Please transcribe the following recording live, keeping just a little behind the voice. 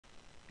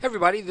Hey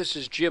everybody, this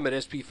is Jim at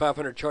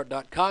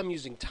SP500chart.com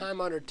using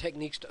time-honored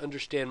techniques to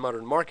understand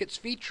modern markets,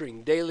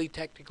 featuring daily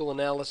technical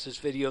analysis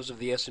videos of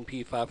the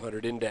S&P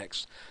 500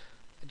 index.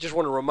 I just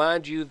want to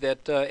remind you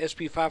that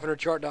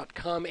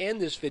SP500chart.com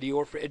and this video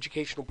are for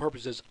educational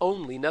purposes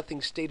only.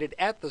 Nothing stated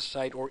at the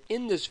site or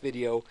in this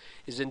video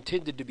is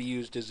intended to be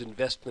used as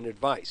investment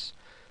advice.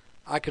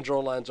 I can draw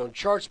lines on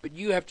charts, but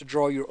you have to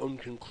draw your own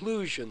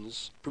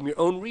conclusions from your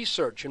own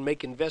research and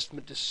make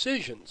investment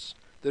decisions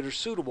that are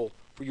suitable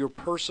for your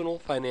personal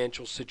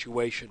financial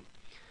situation.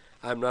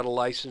 I'm not a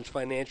licensed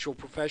financial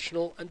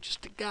professional. I'm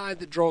just a guy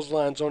that draws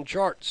lines on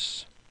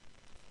charts.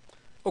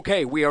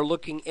 Okay, we are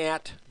looking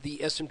at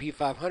the S&P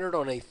 500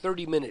 on a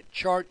 30-minute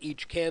chart.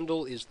 Each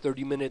candle is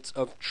 30 minutes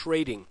of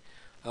trading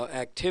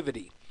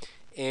activity.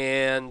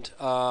 And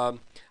I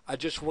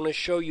just want to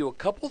show you a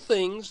couple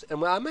things,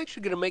 and I'm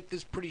actually going to make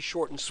this pretty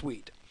short and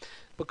sweet,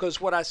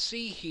 because what I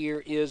see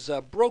here is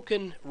a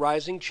broken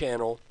rising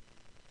channel,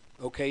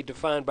 okay,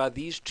 defined by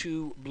these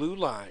two blue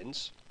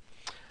lines.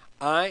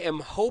 I am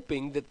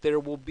hoping that there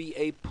will be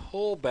a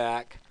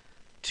pullback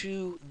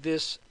to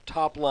this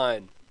top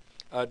line,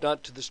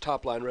 not to this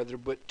top line rather,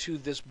 but to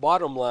this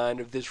bottom line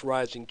of this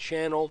rising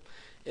channel,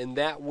 and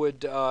that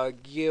would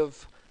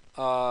give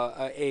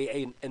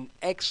an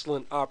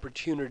excellent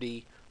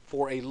opportunity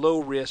for a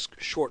low-risk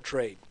short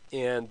trade.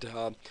 And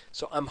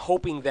so I'm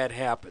hoping that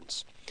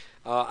happens.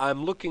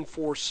 I'm looking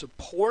for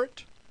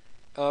support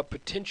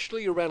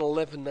potentially around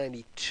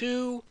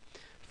 1192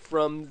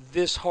 from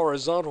this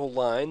horizontal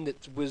line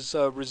that was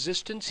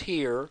resistance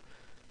here,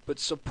 but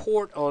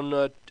support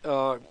on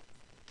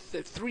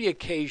three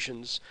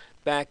occasions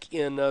back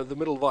in the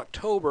middle of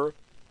October.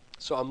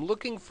 So I'm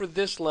looking for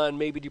this line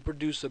maybe to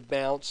produce a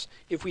bounce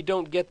if we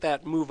don't get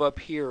that move up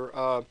here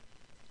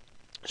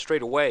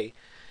straight away.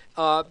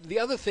 The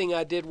other thing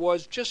I did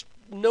was just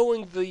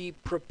knowing the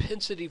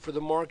propensity for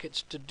the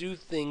markets to do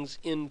things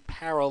in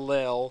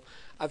parallel.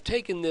 I've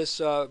taken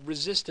this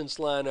resistance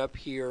line up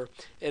here,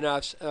 and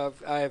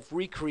I've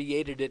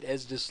recreated it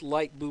as this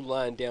light blue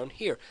line down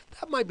here.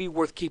 That might be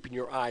worth keeping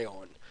your eye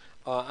on.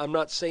 I'm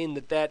not saying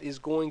that that is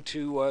going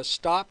to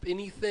stop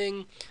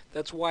anything.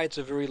 That's why it's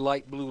a very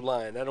light blue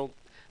line.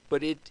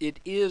 But it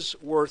is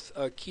worth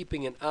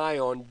keeping an eye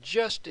on,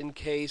 just in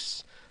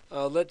case.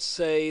 Let's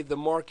say the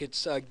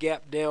markets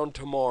gap down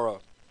tomorrow.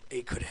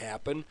 It could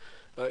happen.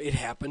 It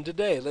happened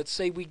today. Let's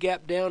say we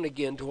gap down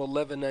again to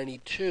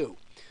 1192.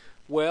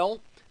 Well,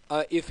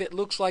 if it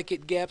looks like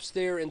it gaps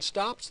there and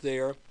stops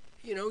there,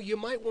 you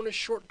might want a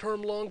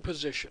short-term long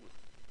position.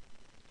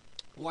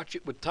 Watch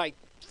it with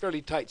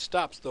fairly tight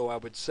stops, though, I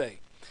would say.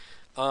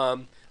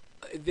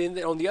 Then,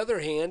 on the other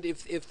hand,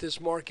 if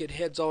this market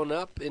heads on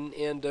up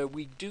and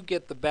we do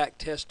get the back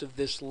test of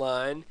this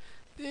line,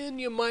 then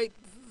you might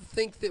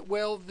think that,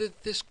 well,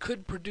 that this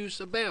could produce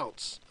a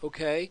bounce,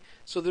 okay?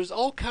 So there's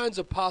all kinds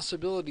of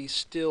possibilities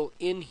still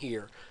in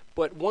here.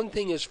 But one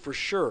thing is for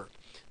sure,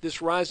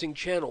 this rising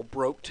channel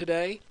broke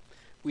today.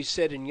 We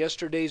said in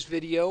yesterday's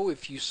video,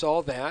 if you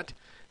saw that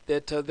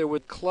there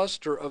was a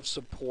cluster of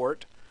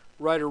support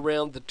right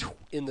around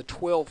in the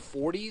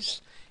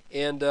 1240s,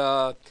 and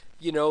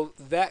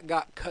that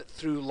got cut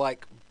through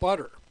like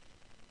butter.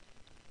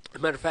 As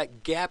a matter of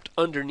fact, gapped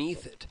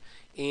underneath it.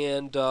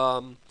 And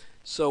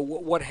so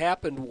what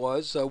happened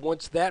was,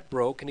 once that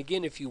broke, and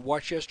again, if you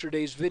watch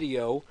yesterday's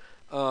video,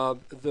 I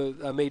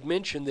made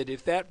mention that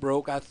if that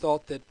broke, I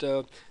thought that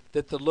the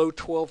low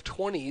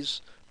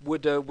 1220s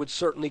would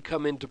certainly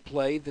come into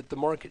play, that the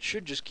market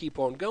should just keep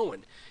on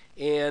going.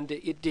 And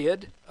it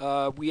did.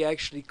 We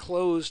actually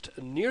closed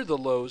near the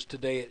lows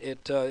today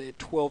at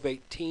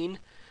 1218.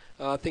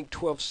 I think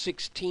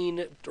 1216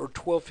 or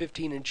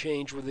 1215 and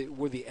change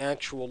were the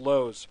actual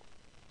lows.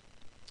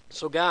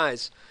 So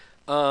guys,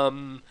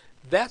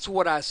 that's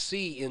what I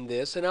see in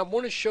this, and I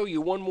want to show you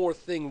one more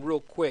thing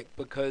real quick,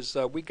 because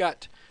we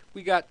got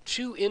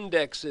two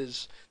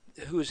indexes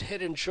whose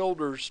head and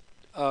shoulders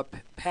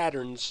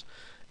patterns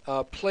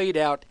played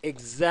out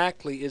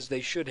exactly as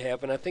they should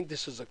have, and I think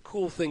this is a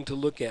cool thing to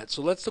look at.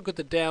 So let's look at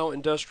the Dow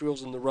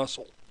Industrials and the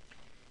Russell.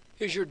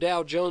 Here's your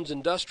Dow Jones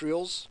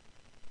Industrials,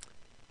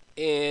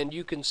 and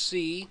you can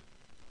see,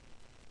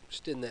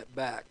 just in that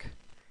back,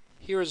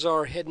 here's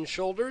our head and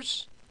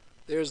shoulders.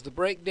 There's the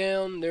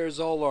breakdown. There's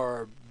all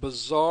our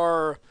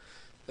bizarre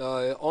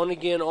on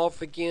again,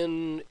 off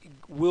again,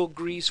 will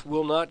grease,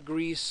 will not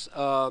grease,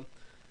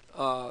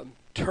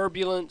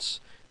 turbulence.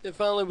 Then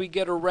finally we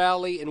get a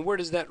rally, and where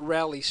does that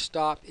rally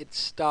stop? It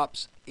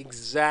stops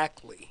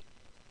exactly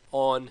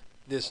on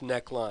this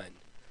neckline.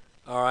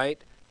 All right,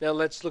 now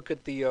let's look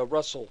at the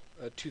Russell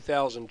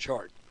 2000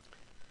 chart.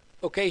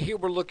 Okay, here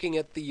we're looking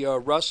at the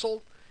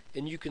Russell,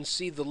 and you can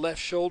see the left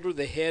shoulder,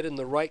 the head, and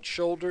the right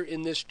shoulder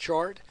in this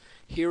chart.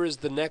 Here is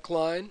the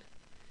neckline,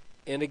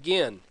 and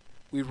again,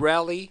 we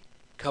rally,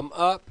 come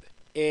up,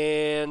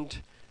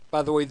 and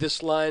by the way,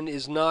 this line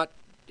is not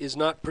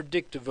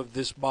predictive of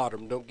this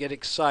bottom. Don't get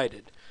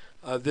excited.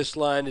 This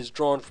line is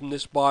drawn from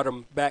this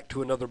bottom back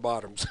to another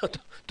bottom. So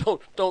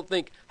don't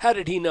think, how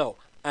did he know?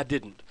 I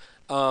didn't.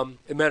 As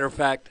a matter of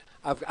fact,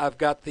 I've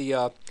got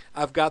the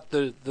I've got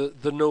the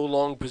no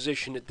long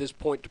position at this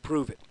point to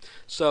prove it.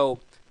 So,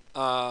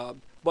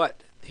 but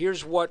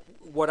here's what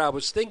I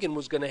was thinking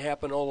was going to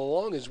happen all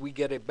along is we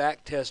get a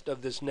back test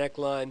of this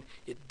neckline.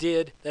 It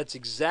did. That's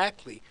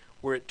exactly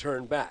where it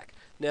turned back.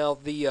 Now,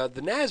 the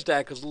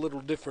NASDAQ is a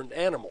little different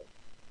animal.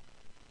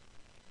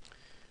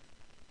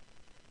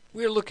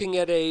 We're looking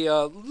at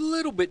a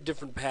little bit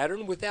different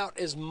pattern without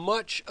as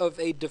much of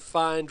a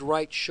defined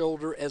right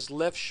shoulder as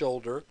left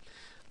shoulder.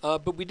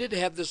 But we did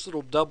have this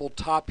little double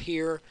top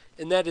here,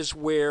 and that is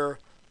where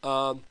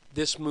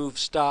this move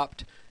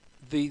stopped.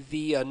 The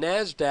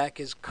NASDAQ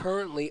is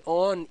currently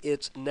on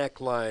its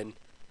neckline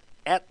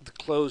at the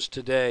close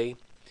today.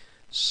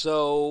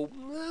 So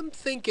I'm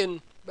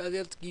thinking,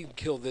 you can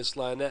kill this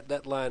line.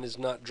 That line is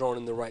not drawn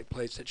in the right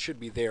place. It should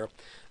be there.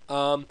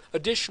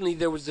 Additionally,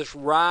 there was this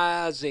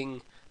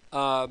rising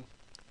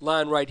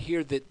line right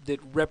here that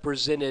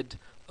represented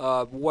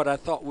what I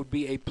thought would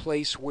be a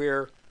place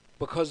where,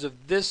 because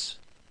of this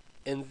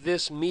and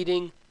this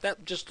meeting,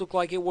 that just looked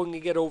like it wasn't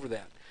going to get over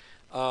that.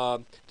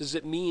 Does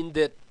it mean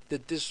that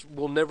this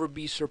will never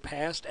be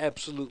surpassed?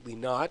 Absolutely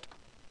not.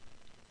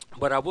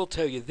 But I will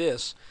tell you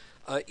this,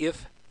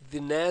 if the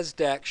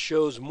NASDAQ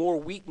shows more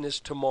weakness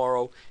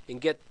tomorrow and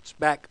gets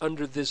back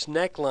under this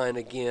neckline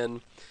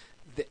again,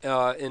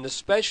 and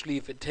especially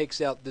if it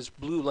takes out this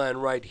blue line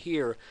right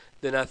here,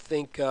 then I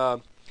think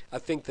the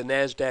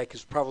NASDAQ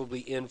is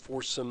probably in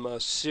for some more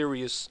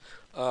serious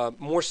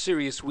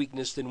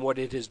weakness than what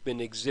it has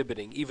been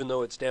exhibiting, even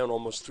though it's down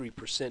almost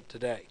 3%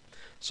 today.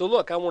 So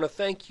look, I want to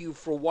thank you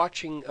for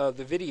watching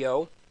the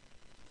video,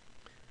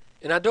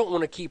 and I don't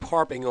want to keep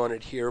harping on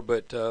it here,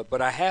 but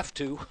I have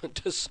to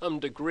to some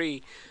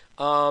degree.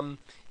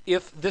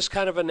 If this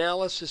kind of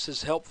analysis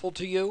is helpful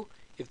to you,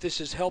 if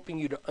this is helping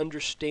you to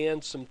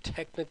understand some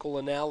technical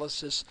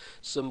analysis,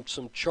 some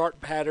chart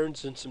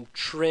patterns, and some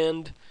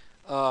trend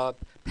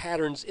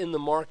patterns in the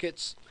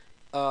markets,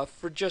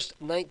 for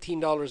just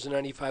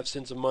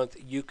 $19.95 a month,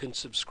 you can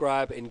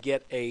subscribe and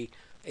get a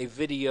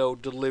video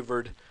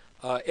delivered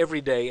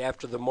every day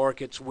after the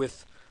markets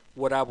with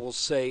what I will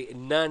say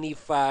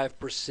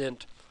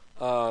 95%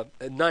 of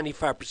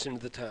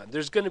the time.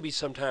 There's going to be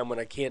some time when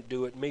I can't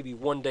do it, maybe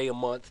one day a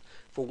month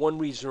for one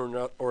reason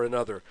or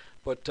another.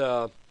 But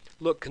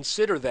look,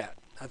 consider that.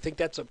 I think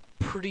that's a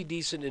pretty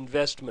decent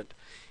investment,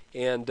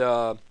 and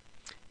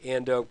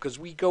because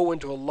we go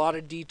into a lot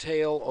of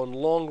detail on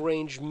long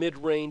range, mid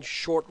range,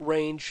 short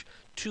range,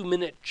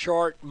 2-minute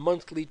chart,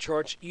 monthly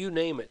charts, you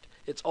name it.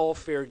 It's all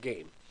fair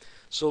game.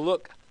 So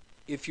look,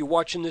 if you're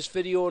watching this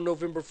video on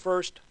November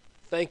 1st,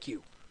 thank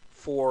you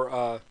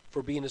for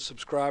being a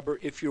subscriber.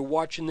 If you're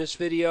watching this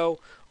video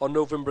on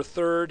November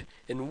 3rd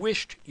and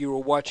wished you were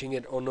watching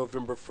it on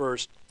November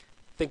 1st,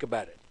 think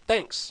about it.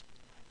 Thanks.